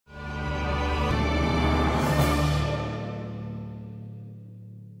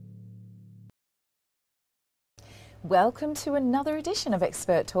Welcome to another edition of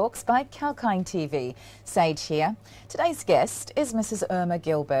Expert Talks by Kalkine TV. Sage here. Today's guest is Mrs. Irma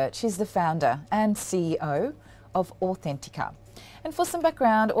Gilbert. She's the founder and CEO of Autentica. And for some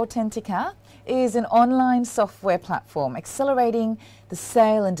background, Autentica is an online software platform accelerating the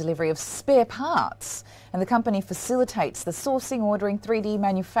sale and delivery of spare parts. And the company facilitates the sourcing, ordering, 3D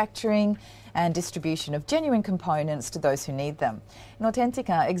manufacturing and distribution of genuine components to those who need them. And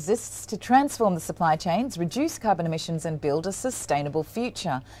Autentica exists to transform the supply chains, reduce carbon emissions and build a sustainable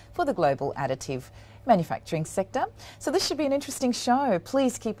future for the global additive manufacturing sector. So this should be an interesting show.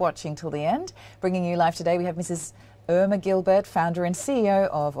 Please keep watching till the end. Bringing you live today, we have Mrs. Irma Gilbert, founder and CEO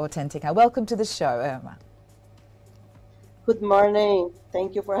of Autentica. Welcome to the show, Irma. Good morning.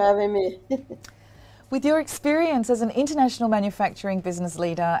 Thank you for having me. With your experience as an international manufacturing business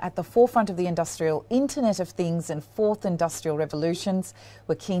leader at the forefront of the industrial Internet of Things and fourth industrial revolutions,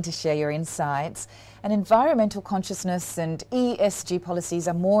 we're keen to share your insights. And environmental consciousness and ESG policies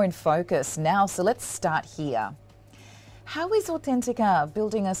are more in focus now, so let's start here. How is Autentica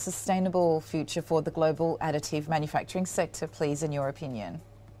building a sustainable future for the global additive manufacturing sector, please, in your opinion?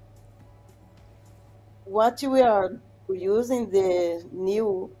 What we are using the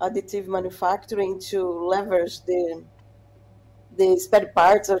new additive manufacturing to leverage the spare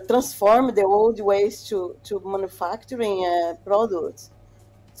parts or transform the old ways to manufacturing products.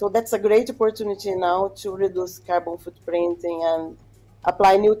 So that's a great opportunity now to reduce carbon footprinting and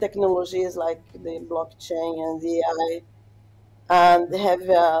apply new technologies like the blockchain and the AI, and have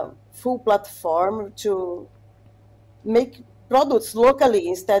a full platform to make products locally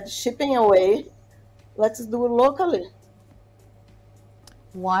instead of shipping away. Let's do it locally.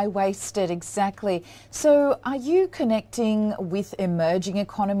 Why waste it? Exactly. So are you connecting with emerging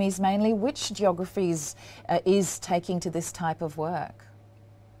economies mainly? Which geographies is taking to this type of work?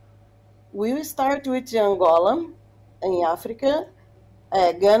 We will start with Angola in Africa.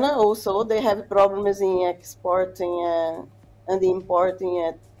 Ghana also, they have problems in exporting and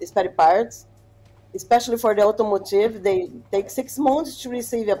importing spare parts, especially for the automotive. They take 6 months to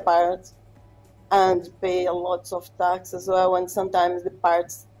receive a part and pay a lot of tax as well, and sometimes the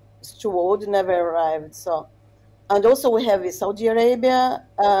parts is too old, never arrived. So, and also we have Saudi Arabia,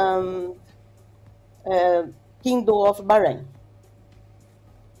 Kingdom of Bahrain.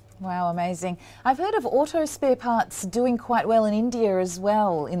 Wow, amazing. I've heard of auto spare parts doing quite well in India as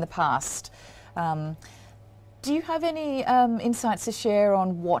well in the past. Do you have any insights to share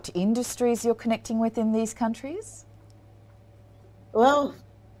on what industries you're connecting with in these countries? Well,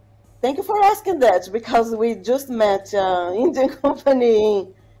 thank you for asking that, because we just met Indian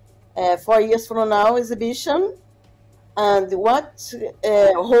company 4 years from now exhibition, and what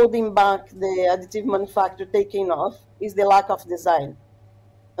holding back the additive manufacture taking off is the lack of design.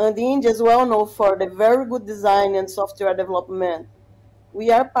 And India is well known for the very good design and software development. We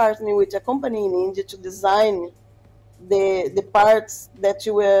are partnering with a company in India to design the parts that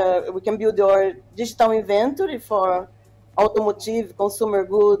we can build our digital inventory for automotive, consumer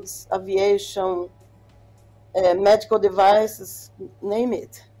goods, aviation, medical devices, name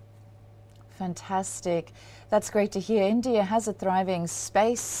it. Fantastic. That's great to hear. India has a thriving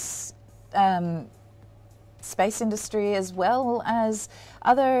space industry, as well as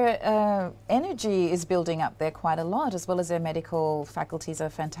other energy is building up there quite a lot, as well as their medical faculties are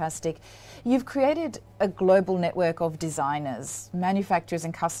fantastic. You've created a global network of designers, manufacturers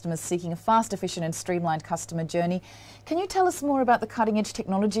and customers seeking a fast, efficient and streamlined customer journey. Can you tell us more about the cutting edge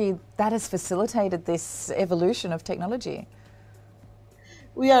technology that has facilitated this evolution of technology?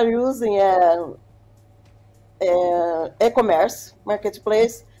 We are using e-commerce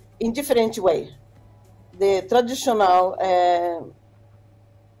marketplace in different way. The traditional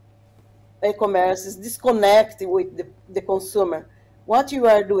e-commerce is disconnected with the consumer. What you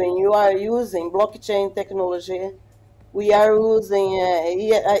are doing, you are using blockchain technology. We are using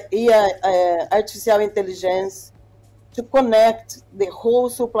artificial intelligence to connect the whole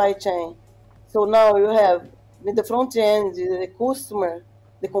supply chain. So now you have in the front end, the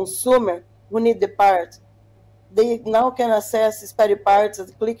consumer who need the part. They now can access spare parts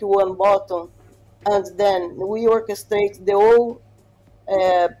at click one button, and then we orchestrate the whole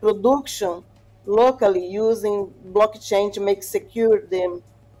production locally using blockchain to make secure the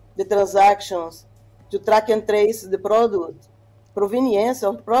transactions, to track and trace the product, provenience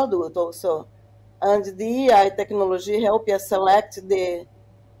of product also. And the AI technology help you select the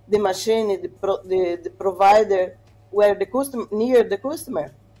machine, the provider where the customer, near the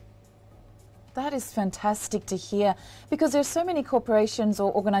customer. That is fantastic to hear, because there's so many corporations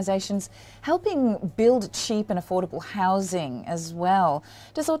or organisations helping build cheap and affordable housing as well.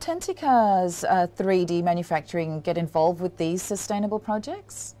 Does Autentica's 3D manufacturing get involved with these sustainable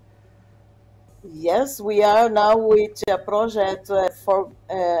projects? Yes, we are now with a project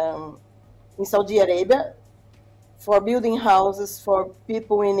in Saudi Arabia for building houses for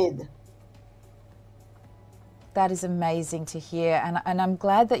people in need. That is amazing to hear, and I'm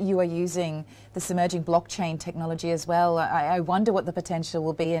glad that you are using this emerging blockchain technology as well. I wonder what the potential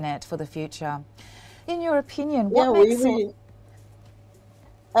will be in it for the future. In your opinion, what makes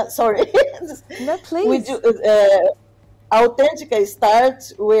sorry. No, please. Autentica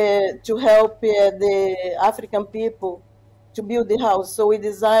starts to help the African people to build the house. So we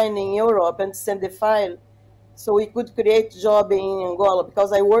design in Europe and send the file so we could create job in Angola,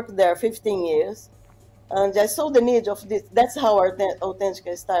 because I worked there 15 years. And I saw the need of this. That's how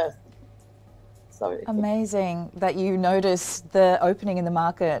Autentica started. Sorry. Amazing that you noticed the opening in the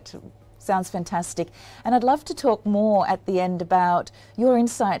market. Sounds fantastic. And I'd love to talk more at the end about your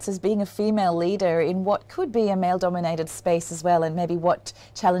insights as being a female leader in what could be a male-dominated space as well, and maybe what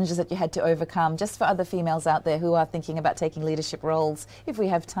challenges that you had to overcome, just for other females out there who are thinking about taking leadership roles, if we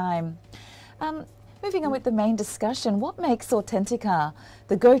have time. Moving on with the main discussion, what makes Autentica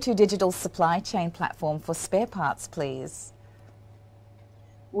the go-to digital supply chain platform for spare parts, please?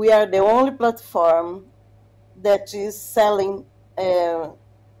 We are the only platform that is selling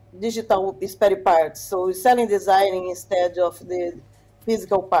digital spare parts. So we're selling designing instead of the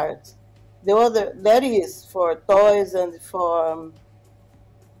physical parts. The other, that is for toys and for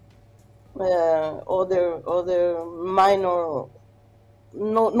other minor,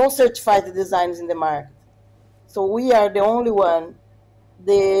 no certified designs in the market. So we are the only one.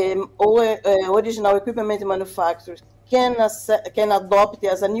 The original equipment manufacturers can adopt it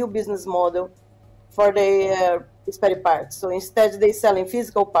as a new business model for the spare parts. So instead they selling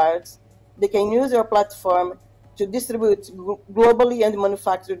physical parts, they can use your platform to distribute globally and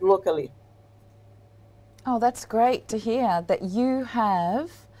manufacture locally. Oh, that's great to hear that you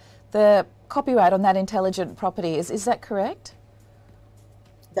have the copyright on that intelligent property. Is that correct?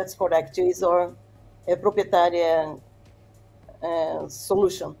 That's correct. It's our proprietary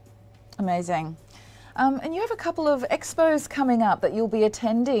solution. Amazing. And you have a couple of expos coming up that you'll be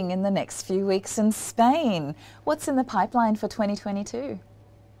attending in the next few weeks in Spain. What's in the pipeline for 2022?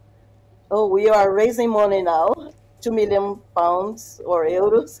 Oh, we are raising money now, £2 million or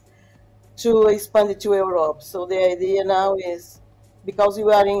euros, to expand it to Europe. So the idea now is, because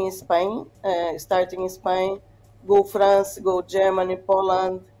we are in Spain, starting in Spain, go France, go Germany,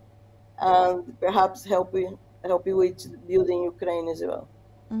 Poland, and perhaps help you with building Ukraine as well.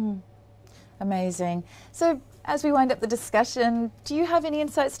 Amazing. So as we wind up the discussion, do you have any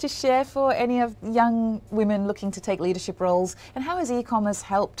insights to share for any of young women looking to take leadership roles? And how has e-commerce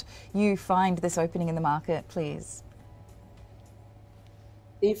helped you find this opening in the market, please?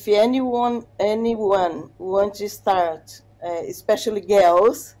 If anyone wants to start, especially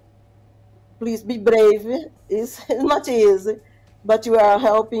girls, please be brave. It's not easy, but we are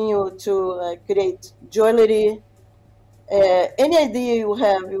helping you to create jewelry. Any idea you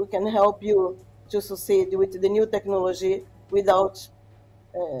have, we can help you to succeed with the new technology without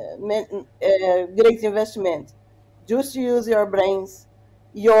great investment. Just use your brains,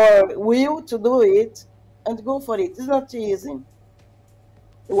 your will to do it, and go for it. It's not easy.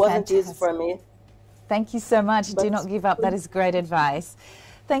 It wasn't easy for me. Thank you so much. Do not give up. That is great advice.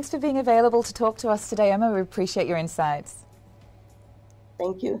 Thanks for being available to talk to us today, Irma. We appreciate your insights.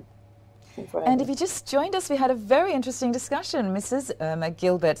 Thank you. And if you just joined us, we had a very interesting discussion. Mrs. Irma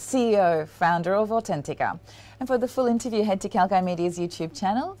Gilbert, CEO, founder of Autentica. And for the full interview, head to Kalkine Media's YouTube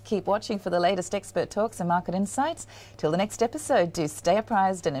channel. Keep watching for the latest expert talks and market insights. Till the next episode, do stay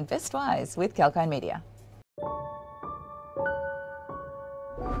apprised and invest wise with Kalkine Media.